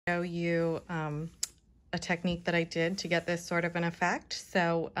Show you a technique that I did to get this sort of an effect.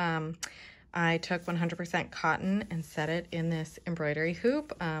 So I took 100% cotton and set it in this embroidery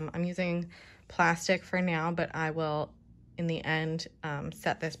hoop. I'm using plastic for now, but I will in the end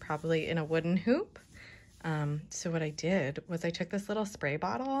set this probably in a wooden hoop. So what I did was I took this little spray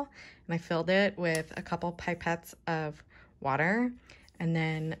bottle and I filled it with a couple pipettes of water, and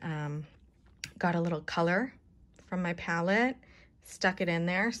then got a little color from my palette, stuck it in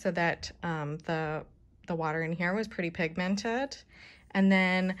there so that the water in here was pretty pigmented. And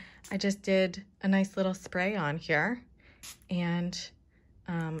then I just did a nice little spray on here, and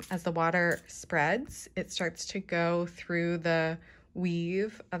as the water spreads, it starts to go through the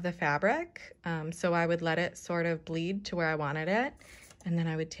weave of the fabric. So I would let it sort of bleed to where I wanted it, and then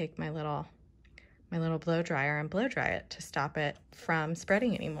I would take my little blow dryer and blow dry it to stop it from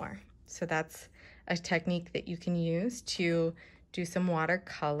spreading anymore. So that's a technique that you can use to do some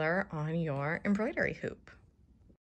watercolor on your embroidery hoop.